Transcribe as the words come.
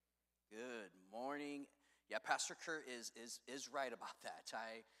morning. Yeah, Pastor Kurt is right about that.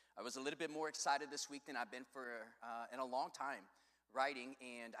 I was a little bit more excited this week than I've been for in a long time writing,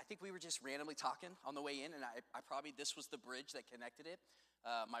 and I think we were just randomly talking on the way in, and I probably, this was the bridge that connected it.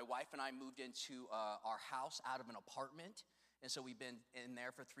 My wife and I moved into our house out of an apartment, and so we've been in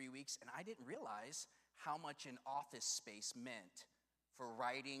there for 3 weeks, and I didn't realize how much an office space meant for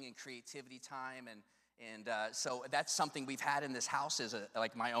writing and creativity time, and so that's something we've had in this house is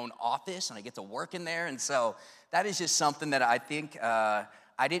like my own office, and I get to work in there, and so that is just something that I think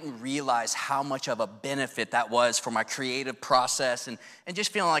I didn't realize how much of a benefit that was for my creative process, and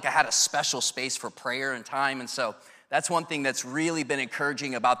just feeling like I had a special space for prayer and time, and so that's one thing that's really been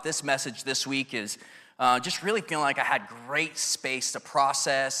encouraging about this message this week is just really feeling like I had great space to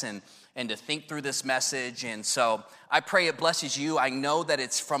process and to think through this message, and so I pray it blesses you. I know that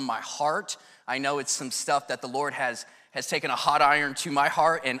it's from my heart. I know it's some stuff that the Lord has taken a hot iron to my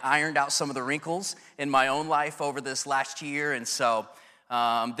heart and ironed out some of the wrinkles in my own life over this last year. And so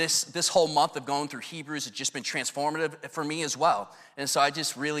this whole month of going through Hebrews has just been transformative for me as well. And so I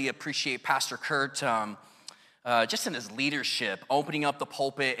just really appreciate Pastor Kurt just in his leadership, opening up the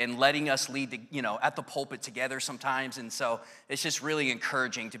pulpit and letting us lead at the pulpit together sometimes. And so it's just really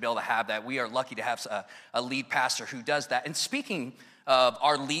encouraging to be able to have that. We are lucky to have a lead pastor who does that. And speaking of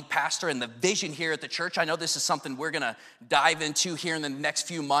our lead pastor and the vision here at the church, I know this is something we're going to dive into here in the next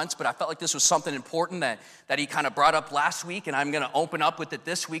few months, but I felt like this was something important that he kind of brought up last week, and I'm going to open up with it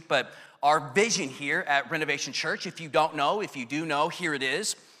this week. But our vision here at Renovation Church, if you don't know, if you do know, here it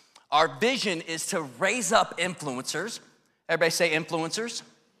is. Our vision is to raise up influencers. Everybody say influencers.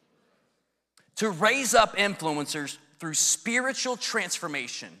 To raise up influencers through spiritual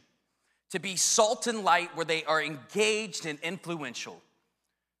transformation. To be salt and light where they are engaged and influential.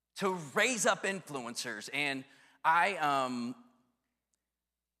 To raise up influencers. And I,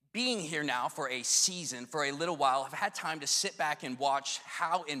 being here now for a season, for a little while, I've had time to sit back and watch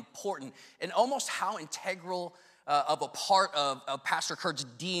how important and almost how integral of a part of Pastor Kurt's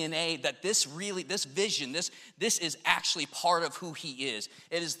DNA that this vision, this is actually part of who he is.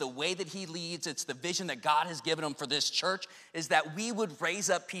 It is the way that he leads. It's the vision that God has given him for this church, is that we would raise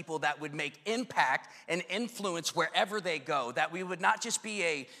up people that would make impact and influence wherever they go, that we would not just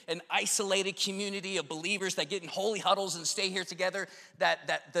be an isolated community of believers that get in holy huddles and stay here together,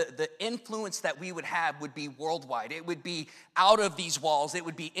 that the influence that we would have would be worldwide. It would be out of these walls. It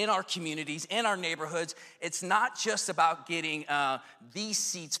would be in our communities, in our neighborhoods. It's not just about getting these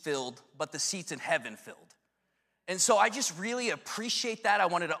seats filled, but the seats in heaven filled. And so I just really appreciate that. I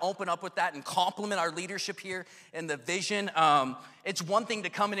wanted to open up with that and compliment our leadership here and the vision. It's one thing to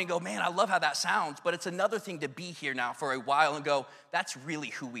come in and go, man, I love how that sounds, but it's another thing to be here now for a while and go, that's really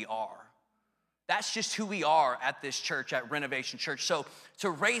who we are. That's just who we are at this church, at Renovation Church. So to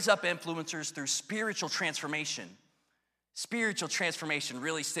raise up influencers through spiritual transformation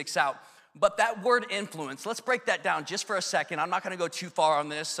really sticks out. But that word influence, let's break that down just for a second. I'm not going to go too far on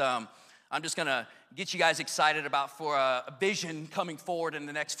this. I'm just going to get you guys excited about for a vision coming forward in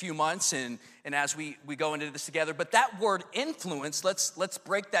the next few months and as we go into this together. But that word influence, let's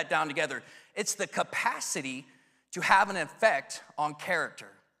break that down together. It's the capacity to have an effect on character.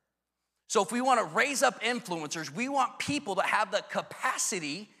 So if we want to raise up influencers, we want people to have the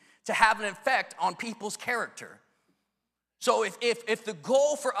capacity to have an effect on people's character. So if the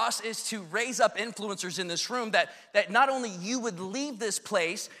goal for us is to raise up influencers in this room, that not only you would leave this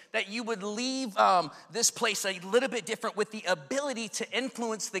place, that you would leave this place a little bit different with the ability to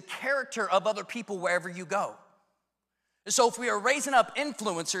influence the character of other people wherever you go. So if we are raising up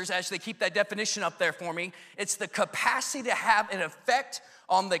influencers, as they keep that definition up there for me, it's the capacity to have an effect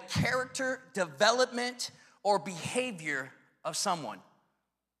on the character, development, or behavior of someone.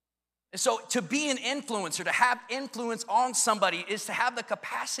 And so to be an influencer, to have influence on somebody, is to have the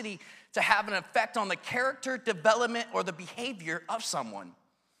capacity to have an effect on the character, development, or the behavior of someone.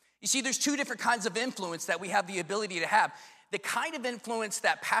 You see, there's two different kinds of influence that we have the ability to have. The kind of influence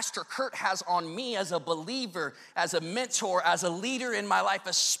that Pastor Kurt has on me as a believer, as a mentor, as a leader in my life,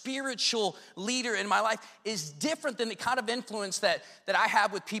 a spiritual leader in my life, is different than the kind of influence that I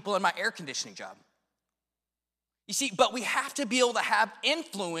have with people in my air conditioning job. You see, but we have to be able to have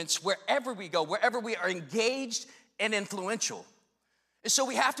influence wherever we go, wherever we are engaged and influential. And so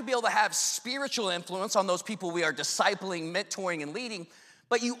we have to be able to have spiritual influence on those people we are discipling, mentoring, and leading.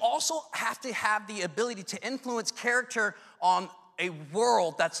 But you also have to have the ability to influence character on a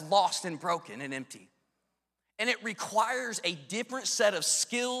world that's lost and broken and empty. And it requires a different set of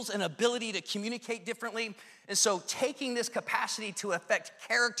skills and ability to communicate differently. And so taking this capacity to affect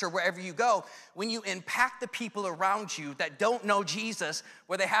character wherever you go, when you impact the people around you that don't know Jesus,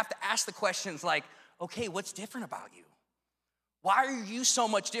 where they have to ask the questions like, okay, what's different about you? Why are you so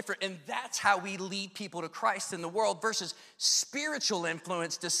much different? And that's how we lead people to Christ in the world versus spiritual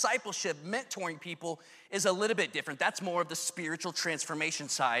influence, discipleship, mentoring people is a little bit different. That's more of the spiritual transformation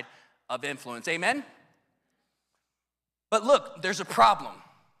side of influence. Amen? But look, there's a problem.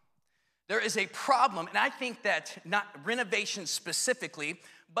 There is a problem, and I think that not renovation specifically,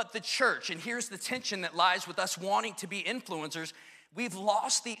 but the church, and here's the tension that lies with us wanting to be influencers. We've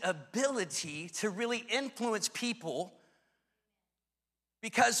lost the ability to really influence people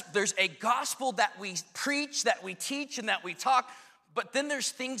because there's a gospel that we preach, that we teach, and that we talk, but then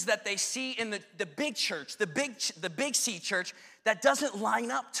there's things that they see in the big church, the big C church, that doesn't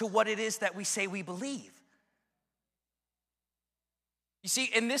line up to what it is that we say we believe. You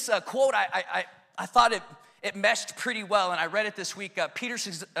see, in this quote, I thought it meshed pretty well, and I read it this week. Peter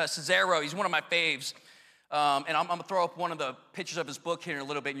Scazzero, he's one of my faves, and I'm going to throw up one of the pictures of his book here in a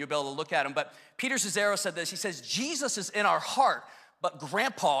little bit, and you'll be able to look at him. But Peter Scazzero said this. He says, Jesus is in our heart, but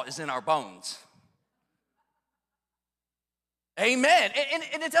grandpa is in our bones. Amen.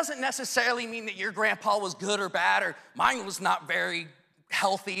 And it doesn't necessarily mean that your grandpa was good or bad, or mine was not very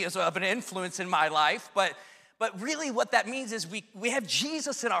healthy as of an influence in my life, but really what that means is we have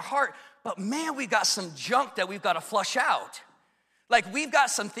Jesus in our heart, but man, we've got some junk that we've got to flush out. Like we've got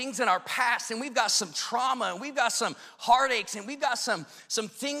some things in our past, and we've got some trauma, and we've got some heartaches, and we've got some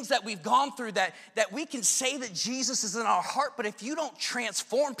things that we've gone through that we can say that Jesus is in our heart, but if you don't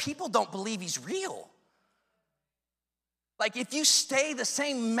transform, people don't believe he's real. Like if you stay the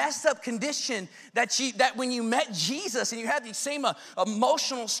same messed up condition that when you met Jesus and you had these same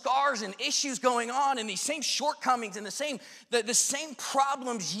emotional scars and issues going on and these same shortcomings and the same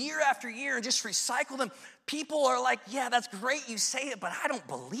problems year after year and just recycle them, people are like, yeah, that's great you say it, but I don't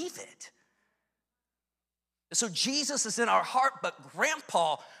believe it. So Jesus is in our heart, but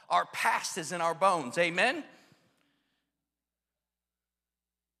grandpa, our past is in our bones. Amen?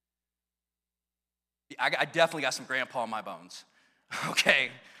 I definitely got some grandpa in my bones, okay?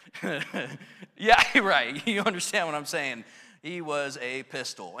 Yeah, right. You understand what I'm saying. He was a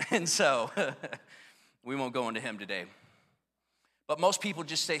pistol, and so we won't go into him today. But most people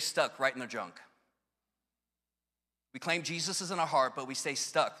just stay stuck right in their junk. We claim Jesus is in our heart, but we stay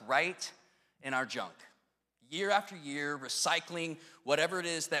stuck right in our junk. Year after year, recycling whatever it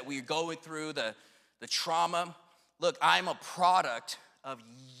is that we're going through, the trauma. Look, I'm a product of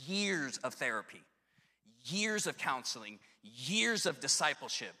years of therapy. Years of counseling, years of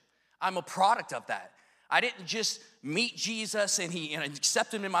discipleship. I'm a product of that. I didn't just meet Jesus and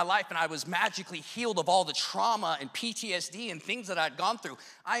accept him in my life and I was magically healed of all the trauma and PTSD and things that I'd gone through.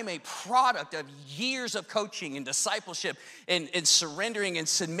 I am a product of years of coaching and discipleship and surrendering and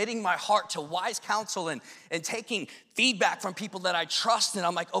submitting my heart to wise counsel and taking feedback from people that I trust. And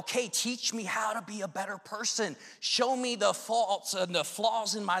I'm like, okay, teach me how to be a better person. Show me the faults and the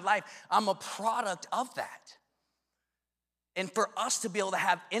flaws in my life. I'm a product of that. And for us to be able to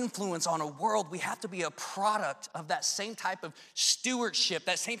have influence on a world, we have to be a product of that same type of stewardship,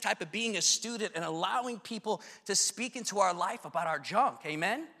 that same type of being a student and allowing people to speak into our life about our junk.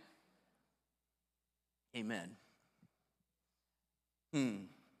 Amen? Amen.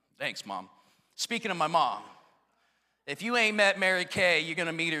 Thanks, Mom. Speaking of my mom, if you ain't met Mary Kay, you're going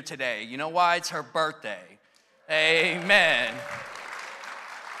to meet her today. You know why? It's her birthday. Amen.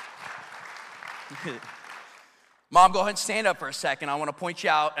 Mom, go ahead and stand up for a second. I want to point you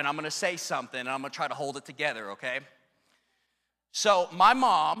out, and I'm going to say something, and I'm going to try to hold it together, okay? So my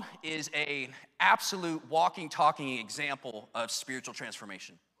mom is an absolute walking, talking example of spiritual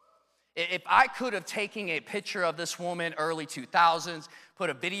transformation. If I could have taken a picture of this woman early 2000s, put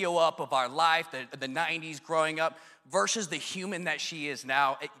a video up of our life, the 90s growing up, versus the human that she is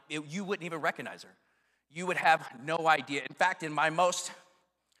now, you wouldn't even recognize her. You would have no idea. In fact, in my most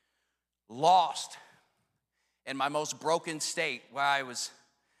lost in my most broken state, where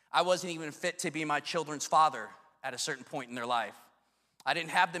I wasn't even fit to be my children's father at a certain point in their life. I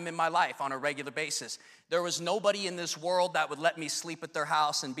didn't have them in my life on a regular basis. There was nobody in this world that would let me sleep at their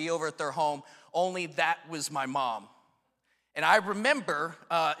house and be over at their home. Only that was my mom. And I remember,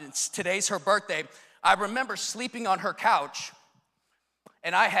 today's her birthday, I remember sleeping on her couch,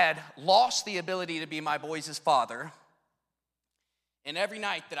 and I had lost the ability to be my boys' father. And every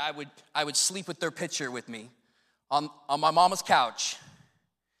night that I would sleep with their picture with me, on my mama's couch.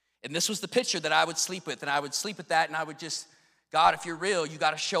 And this was the picture that I would sleep with. And I would sleep with that, and I would just, God, if you're real, you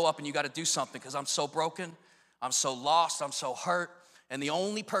got to show up and you got to do something because I'm so broken. I'm so lost, I'm so hurt. And the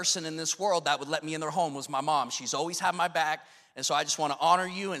only person in this world that would let me in their home was my mom. She's always had my back. And so I just want to honor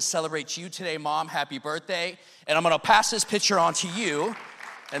you and celebrate you today, Mom. Happy birthday. And I'm going to pass this picture on to you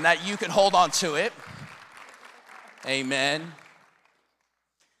and that you can hold on to it. Amen.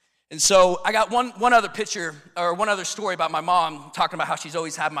 And so I got one other picture or one other story about my mom talking about how she's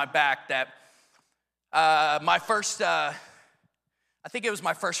always had my back. That my first, I think it was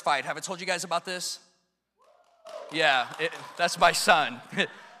my first fight. Have I told you guys about this? Yeah, that's my son.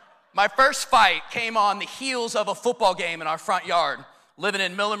 My first fight came on the heels of a football game in our front yard, living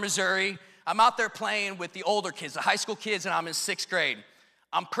in Miller, Missouri. I'm out there playing with the older kids, the high school kids, and I'm in 6th grade.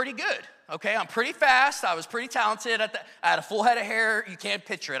 I'm pretty good, okay? I'm pretty fast. I was pretty talented. I had a full head of hair. You can't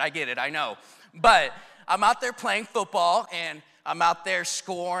picture it. I get it. I know. But I'm out there playing football, and I'm out there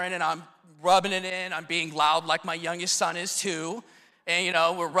scoring, and I'm rubbing it in. I'm being loud like my youngest son is too. And, you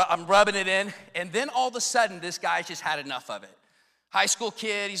know, I'm rubbing it in. And then all of a sudden, this guy just had enough of it. High school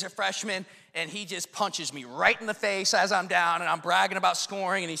kid, he's a freshman, and he just punches me right in the face as I'm down, and I'm bragging about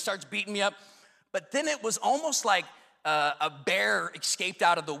scoring, and he starts beating me up. But then it was almost like a bear escaped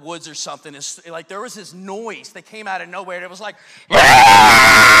out of the woods or something. It's like there was this noise that came out of nowhere, and it was like,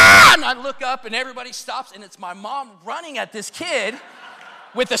 "Ah!" And I look up, and everybody stops, and it's my mom running at this kid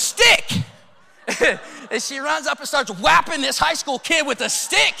with a stick. And she runs up and starts whapping this high school kid with a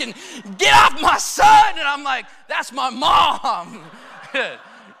stick and get off my son. And I'm like, that's my mom.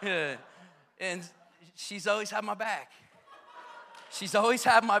 And she's always had my back. She's always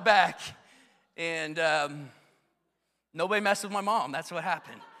had my back. And nobody messed with my mom. That's what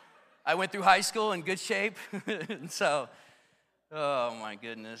happened. I went through high school in good shape. And so, oh my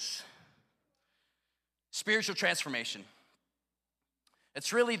goodness. Spiritual transformation.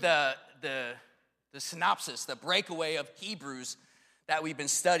 It's really the synopsis, the breakaway of Hebrews that we've been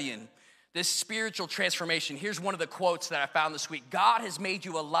studying. This spiritual transformation. Here's one of the quotes that I found this week. God has made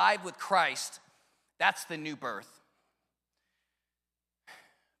you alive with Christ. That's the new birth.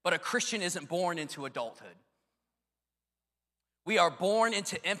 But a Christian isn't born into adulthood. We are born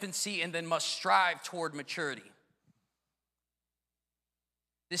into infancy and then must strive toward maturity.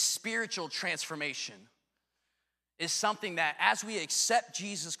 This spiritual transformation is something that as we accept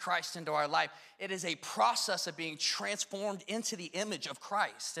Jesus Christ into our life, it is a process of being transformed into the image of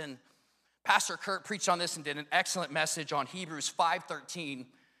Christ. And Pastor Kurt preached on this and did an excellent message on Hebrews 5:13.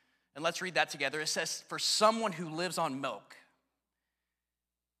 And let's read that together. It says, for someone who lives on milk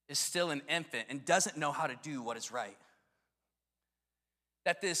is still an infant and doesn't know how to do what is right.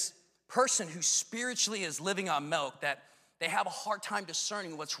 That this person who spiritually is living on milk, that they have a hard time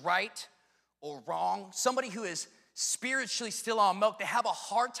discerning what's right or wrong. Somebody who is spiritually still on milk, they have a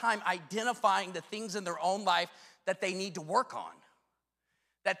hard time identifying the things in their own life that they need to work on.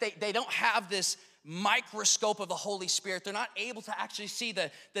 That they don't have this microscope of the Holy Spirit. They're not able to actually see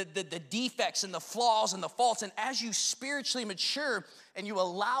the defects and the flaws and the faults. And as you spiritually mature and you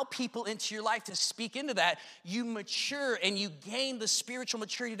allow people into your life to speak into that, you mature and you gain the spiritual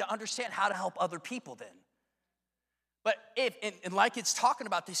maturity to understand how to help other people then. But if, and like it's talking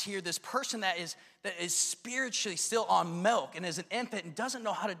about this here, this person that is spiritually still on milk and is an infant and doesn't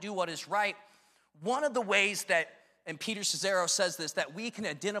know how to do what is right, one of the ways that, and Peter Cesaro says this, that we can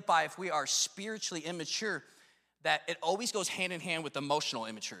identify if we are spiritually immature, that it always goes hand in hand with emotional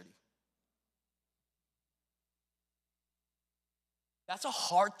immaturity. That's a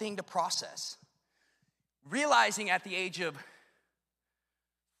hard thing to process. Realizing at the age of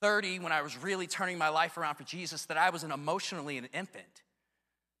 30, when I was really turning my life around for Jesus, that I was emotionally an infant.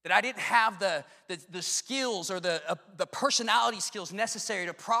 That I didn't have the skills or the personality skills necessary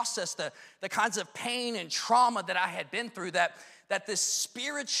to process the kinds of pain and trauma that I had been through, that this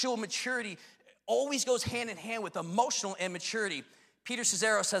spiritual maturity always goes hand in hand with emotional immaturity. Peter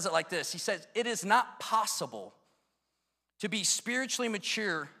Cesaro says it like this. He says, it is not possible to be spiritually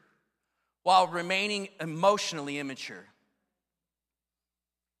mature while remaining emotionally immature.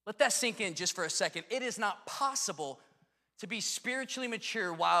 Let that sink in just for a second. It is not possible to be spiritually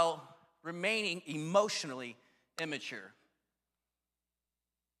mature while remaining emotionally immature.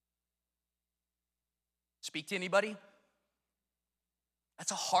 Speak to anybody?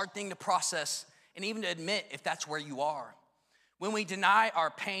 That's a hard thing to process and even to admit if that's where you are. When we deny our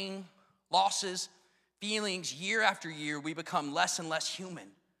pain, losses, feelings year after year, we become less and less human.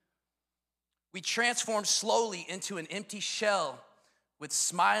 We transform slowly into an empty shell with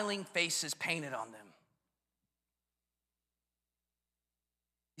smiling faces painted on them.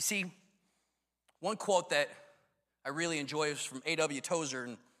 You see, one quote that I really enjoy is from A.W. Tozer,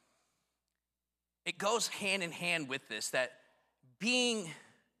 and it goes hand in hand with this, that being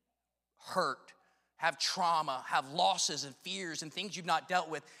hurt, have trauma, have losses and fears and things you've not dealt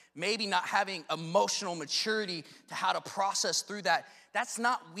with, maybe not having emotional maturity to how to process through that, that's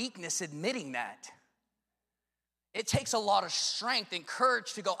not weakness admitting that. It takes a lot of strength and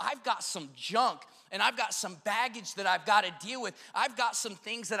courage to go, I've got some junk and I've got some baggage that I've got to deal with. I've got some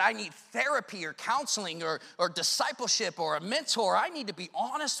things that I need therapy or counseling or discipleship or a mentor. I need to be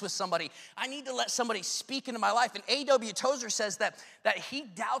honest with somebody. I need to let somebody speak into my life. And A.W. Tozer says that he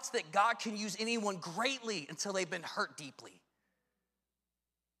doubts that God can use anyone greatly until they've been hurt deeply.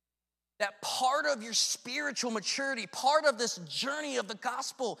 That part of your spiritual maturity, part of this journey of the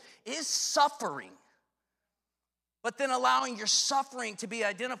gospel is suffering. But then allowing your suffering to be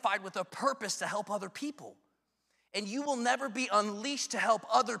identified with a purpose to help other people. And you will never be unleashed to help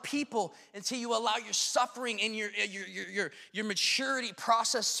other people until you allow your suffering and your maturity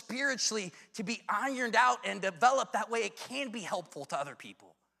process spiritually to be ironed out and developed. That way it can be helpful to other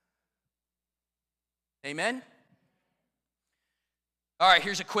people. Amen? All right,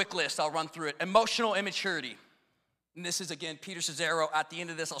 here's a quick list. I'll run through it. Emotional immaturity. And this is, again, Peter Scazzero. At the end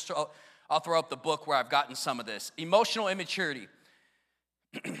of this, I'll throw up the book where I've gotten some of this. Emotional immaturity.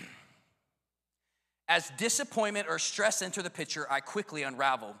 As disappointment or stress enter the picture, I quickly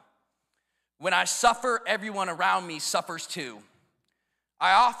unravel. When I suffer, everyone around me suffers too.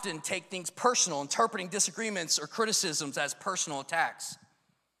 I often take things personal, interpreting disagreements or criticisms as personal attacks.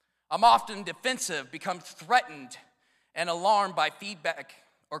 I'm often defensive, become threatened, and alarmed by feedback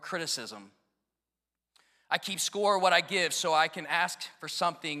or criticism. I keep score of what I give so I can ask for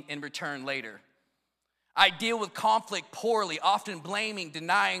something in return later. I deal with conflict poorly, often blaming,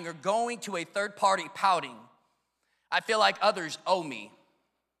 denying, or going to a third party pouting. I feel like others owe me.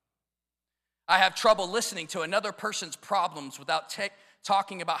 I have trouble listening to another person's problems without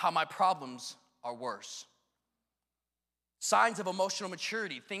talking about how my problems are worse. Signs of emotional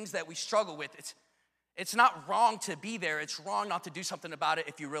maturity, things that we struggle with. It's not wrong to be there. It's wrong not to do something about it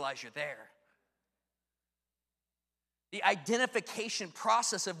if you realize you're there. The identification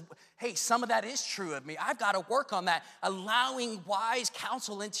process of, hey, some of that is true of me. I've got to work on that. Allowing wise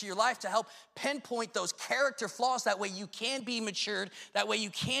counsel into your life to help pinpoint those character flaws. That way you can be matured. That way you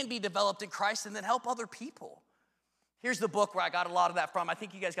can be developed in Christ and then help other people. Here's the book where I got a lot of that from. I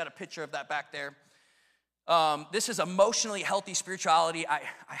think you guys got a picture of that back there. This is Emotionally Healthy Spirituality. I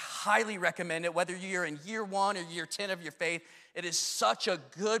highly recommend it, whether you're in year 1 or year 10 of your faith. It is such a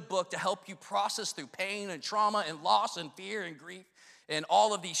good book to help you process through pain and trauma and loss and fear and grief and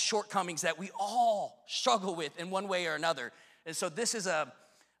all of these shortcomings that we all struggle with in one way or another. And so this is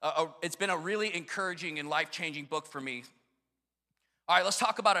it's been a really encouraging and life-changing book for me. All right, let's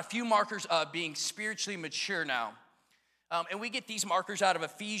talk about a few markers of being spiritually mature now. And we get these markers out of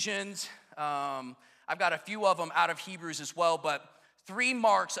Ephesians. I've got a few of them out of Hebrews as well, but 3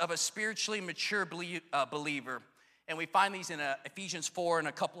 marks of a spiritually mature believer. And we find these in Ephesians 4 and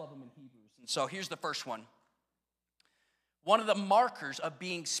a couple of them in Hebrews. And so here's the first one. One of the markers of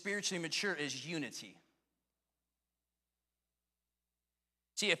being spiritually mature is unity.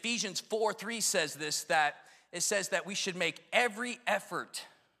 See, Ephesians 4:3 says this, that it says that we should make every effort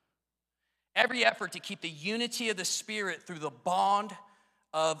to keep the unity of the Spirit through the bond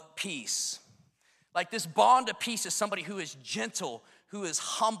of peace. Like this bond of peace is somebody who is gentle, who is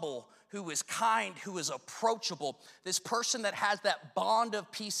humble, who is kind, who is approachable. This person that has that bond of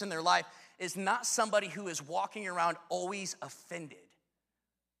peace in their life is not somebody who is walking around always offended.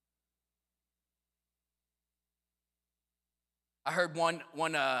 I heard one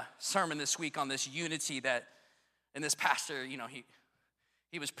sermon this week on this unity and this pastor,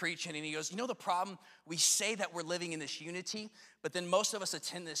 he was preaching and he goes, the problem? We say that we're living in this unity, but then most of us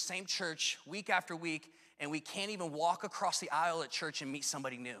attend this same church week after week and we can't even walk across the aisle at church and meet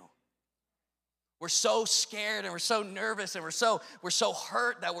somebody new. We're so scared and we're so nervous and we're so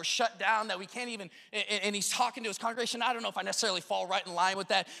hurt that we're shut down that we can't even, and he's talking to his congregation. I don't know if I necessarily fall right in line with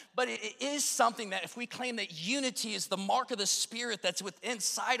that, but it is something that if we claim that unity is the mark of the Spirit that's within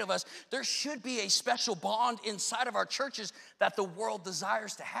inside of us, there should be a special bond inside of our churches that the world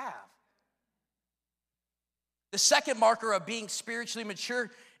desires to have. The second marker of being spiritually mature,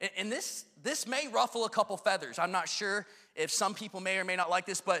 and this may ruffle a couple feathers. I'm not sure if some people may or may not like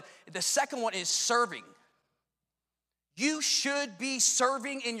this, but the second one is serving. You should be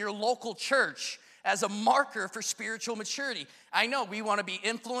serving in your local church as a marker for spiritual maturity. I know we want to be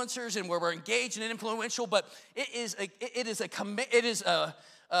influencers and where we're engaged and influential, but it is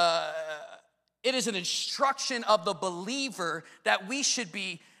an instruction of the believer that we should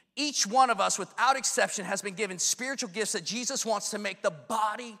be. Each one of us, without exception, has been given spiritual gifts that Jesus wants to make the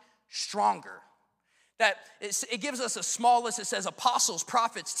body stronger. that it gives us a small list. It says apostles,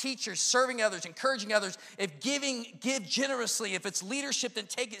 prophets, teachers, serving others, encouraging others. If giving, give generously. If it's leadership, then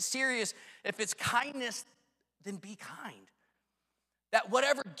take it serious. If it's kindness, then be kind. That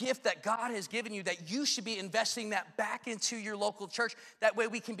whatever gift that God has given you, that you should be investing that back into your local church. That way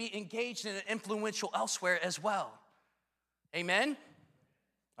we can be engaged and influential elsewhere as well. Amen?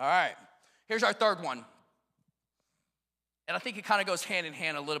 All right, here's our third one. And I think it kind of goes hand in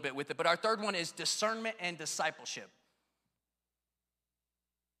hand a little bit with it. But our third one is discernment and discipleship.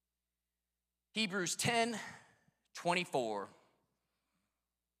 Hebrews 10:24.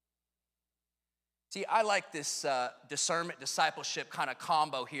 See, I like this discernment, discipleship kind of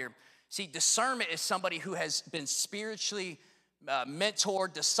combo here. See, discernment is somebody who has been spiritually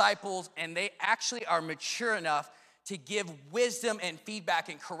mentored, discipled, and they actually are mature enough to give wisdom and feedback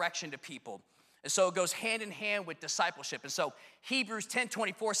and correction to people. And so it goes hand in hand with discipleship. And so Hebrews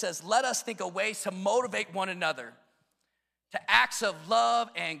 10:24 says, let us think of ways to motivate one another to acts of love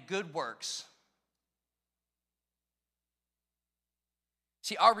and good works.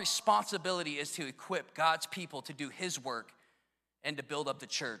 See, our responsibility is to equip God's people to do his work and to build up the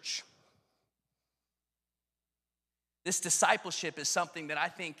church. This discipleship is something that I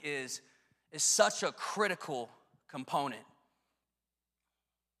think is such a critical component.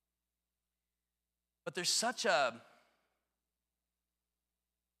 But there's such a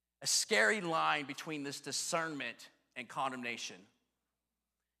scary line between this discernment and condemnation.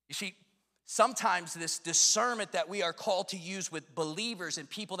 You see, sometimes this discernment that we are called to use with believers and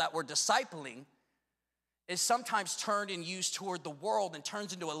people that we're discipling is sometimes turned and used toward the world and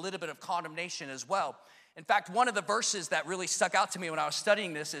turns into a little bit of condemnation as well. In fact, one of the verses that really stuck out to me when I was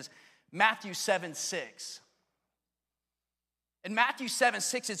studying this is Matthew 7:6. In Matthew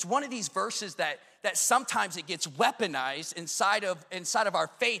 7:6, it's one of these verses that sometimes it gets weaponized inside of our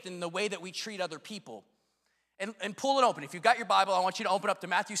faith and the way that we treat other people. And pull it open. If you've got your Bible, I want you to open up to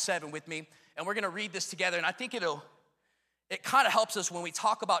Matthew 7 with me, and we're going to read this together. And I think it kind of helps us when we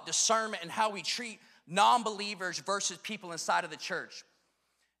talk about discernment and how we treat non-believers versus people inside of the church.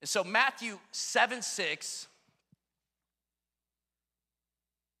 And so Matthew 7:6.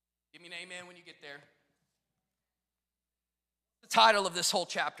 Give me an amen when you get there. The title of this whole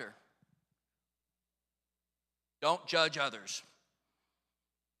chapter: Don't judge others.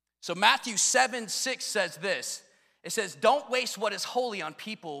 So Matthew 7:6 says this. It says, don't waste what is holy on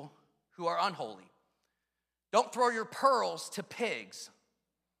people who are unholy. Don't throw your pearls to pigs.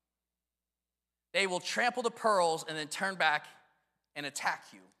 They will trample the pearls and then turn back and attack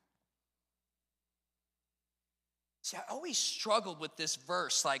you. See, I always struggled with this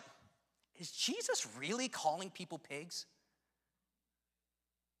verse. Like, is Jesus really calling people pigs?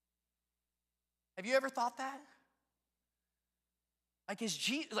 Have you ever thought that?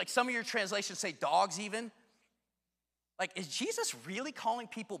 Like some of your translations say dogs even. Like, is Jesus really calling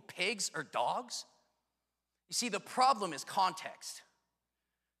people pigs or dogs? You see, the problem is context.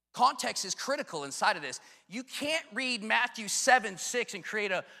 Context is critical inside of this. You can't read Matthew 7:6 and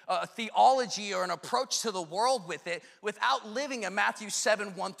create a theology or an approach to the world with it without living a Matthew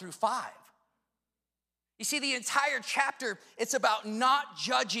 7:1 through 5. You see, the entire chapter, it's about not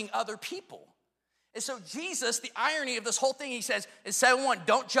judging other people. And so Jesus, the irony of this whole thing, he says in 7:1,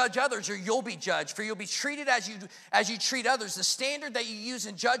 don't judge others or you'll be judged, for you'll be treated as you treat others. The standard that you use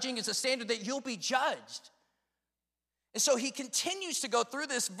in judging is the standard that you'll be judged. And so he continues to go through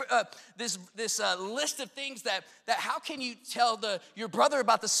this list of things that how can you tell your brother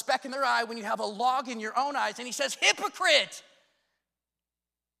about the speck in their eye when you have a log in your own eyes? And he says, hypocrite.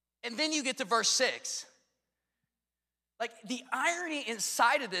 And then you get to verse 6. Like, the irony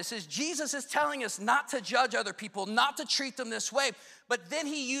inside of this is Jesus is telling us not to judge other people, not to treat them this way, but then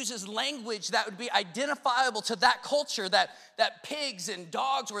he uses language that would be identifiable to that culture, that pigs and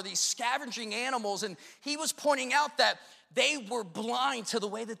dogs were these scavenging animals, and he was pointing out that they were blind to the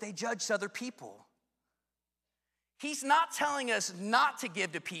way that they judged other people. He's not telling us not to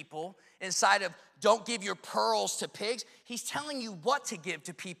give to people inside of don't give your pearls to pigs. He's telling you what to give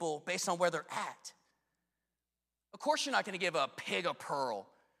to people based on where they're at. Of course, you're not going to give a pig a pearl.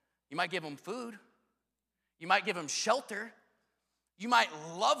 You might give them food. You might give them shelter. You might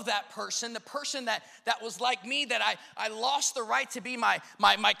love that person, the person that was like me, that I lost the right to be my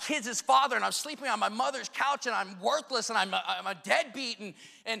kids' father, and I'm sleeping on my mother's couch, and I'm worthless, and I'm a deadbeat,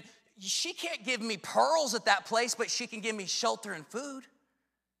 and she can't give me pearls at that place, but she can give me shelter and food.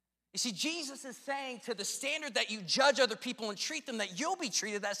 You see, Jesus is saying to the standard that you judge other people and treat them, that you'll be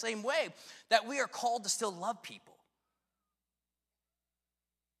treated that same way, that we are called to still love people.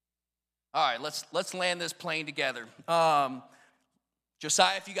 All right, let's land this plane together.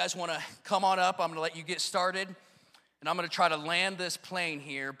 Josiah, if you guys want to come on up, I'm going to let you get started. And I'm going to try to land this plane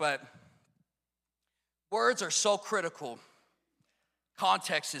here. But words are so critical.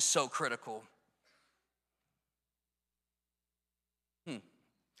 Context is so critical.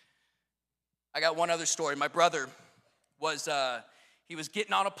 I got one other story. My brother was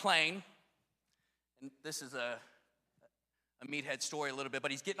getting on a plane. And this is a meathead story a little bit. But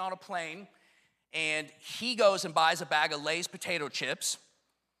he's getting on a plane. And he goes and buys a bag of Lay's potato chips,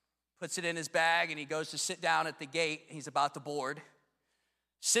 puts it in his bag, and he goes to sit down at the gate. He's about to board.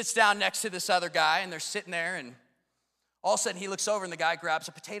 Sits down next to this other guy, and they're sitting there, and all of a sudden he looks over, and the guy grabs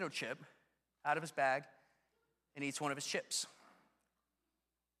a potato chip out of his bag and eats one of his chips.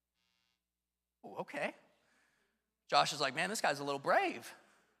 Oh, okay. Josh is like, man, this guy's a little brave.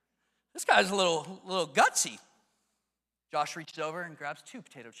 This guy's a little gutsy. Josh reaches over and grabs 2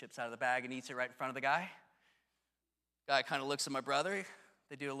 potato chips out of the bag and eats it right in front of the guy. Guy kind of looks at my brother.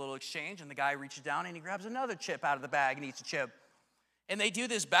 They do a little exchange, and the guy reaches down and he grabs another chip out of the bag and eats a chip. And they do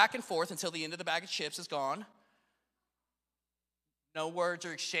this back and forth until the end of the bag of chips is gone. No words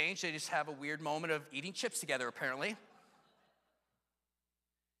are exchanged. They just have a weird moment of eating chips together, apparently.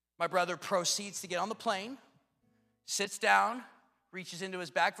 My brother proceeds to get on the plane, sits down, reaches into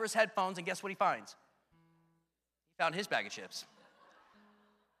his bag for his headphones, and guess what he finds? He found his bag of chips.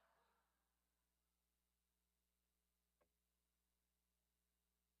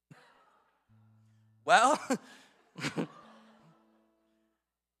 Well,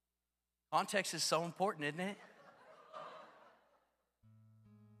 context is so important, isn't it?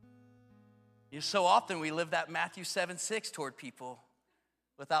 So often we live that Matthew 7:6 toward people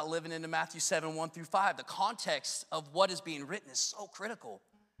without living into Matthew 7:1-5. The context of what is being written is so critical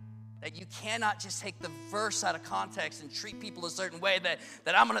that you cannot just take the verse out of context and treat people a certain way that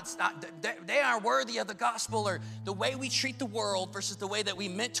they aren't worthy of the gospel, or the way we treat the world versus the way that we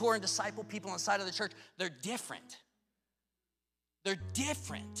mentor and disciple people inside of the church. They're different. They're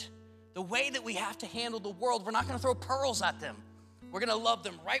different. The way that we have to handle the world, we're not going to throw pearls at them. We're going to love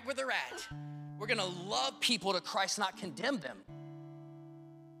them right where they're at. We're going to love people to Christ, not condemn them.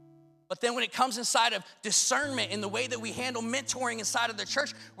 But then when it comes inside of discernment in the way that we handle mentoring inside of the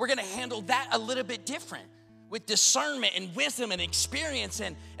church, we're going to handle that a little bit different with discernment and wisdom and experience.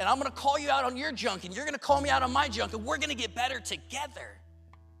 And I'm going to call you out on your junk, and you're going to call me out on my junk, and we're going to get better together.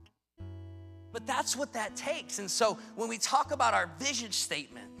 But that's what that takes. And so when we talk about our vision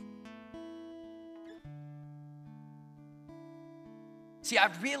statement, see,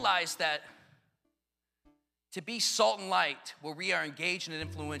 I've realized that to be salt and light where we are engaged and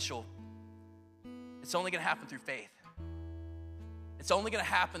influential, it's only going to happen through faith. It's only going to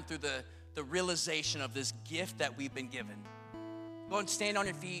happen through the realization of this gift that we've been given. Go and stand on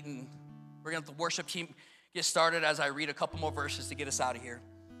your feet, and we're going to let the worship team get started as I read a couple more verses to get us out of here.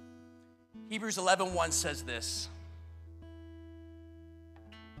 Hebrews 11:1 says this.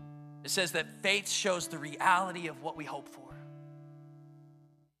 It says that faith shows the reality of what we hope for.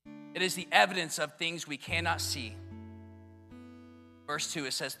 It is the evidence of things we cannot see. Verse 2,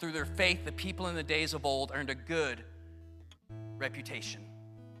 it says, through their faith, the people in the days of old earned a good reputation.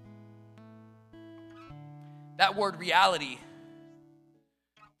 That word reality,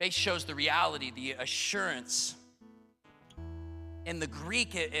 faith shows the reality, the assurance. In the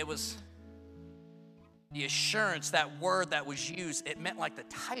Greek, it was the assurance, that word that was used, it meant like the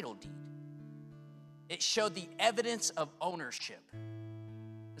title deed. It showed the evidence of ownership.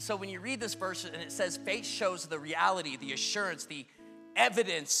 So when you read this verse and it says faith shows the reality, the assurance, the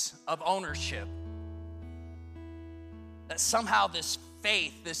evidence of ownership, that somehow this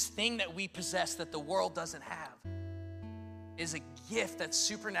faith, this thing that we possess that the world doesn't have, is a gift that's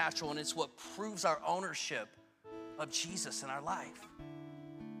supernatural, and it's what proves our ownership of Jesus in our life.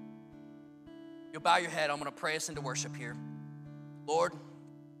 You'll bow your head. I'm going to pray us into worship here. Lord,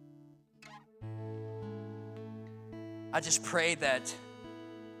 I just pray that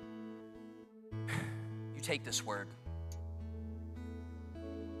you take this word,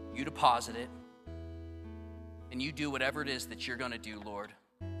 you deposit it, and you do whatever it is that you're going to do, Lord.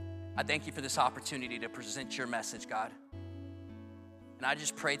 I thank you for this opportunity to present your message, God. And I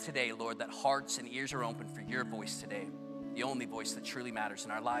just pray today, Lord, that hearts and ears are open for your voice today, the only voice that truly matters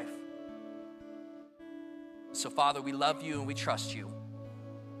in our life. So, Father, we love you and we trust you.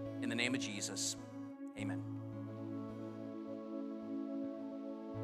 In the name of Jesus, amen.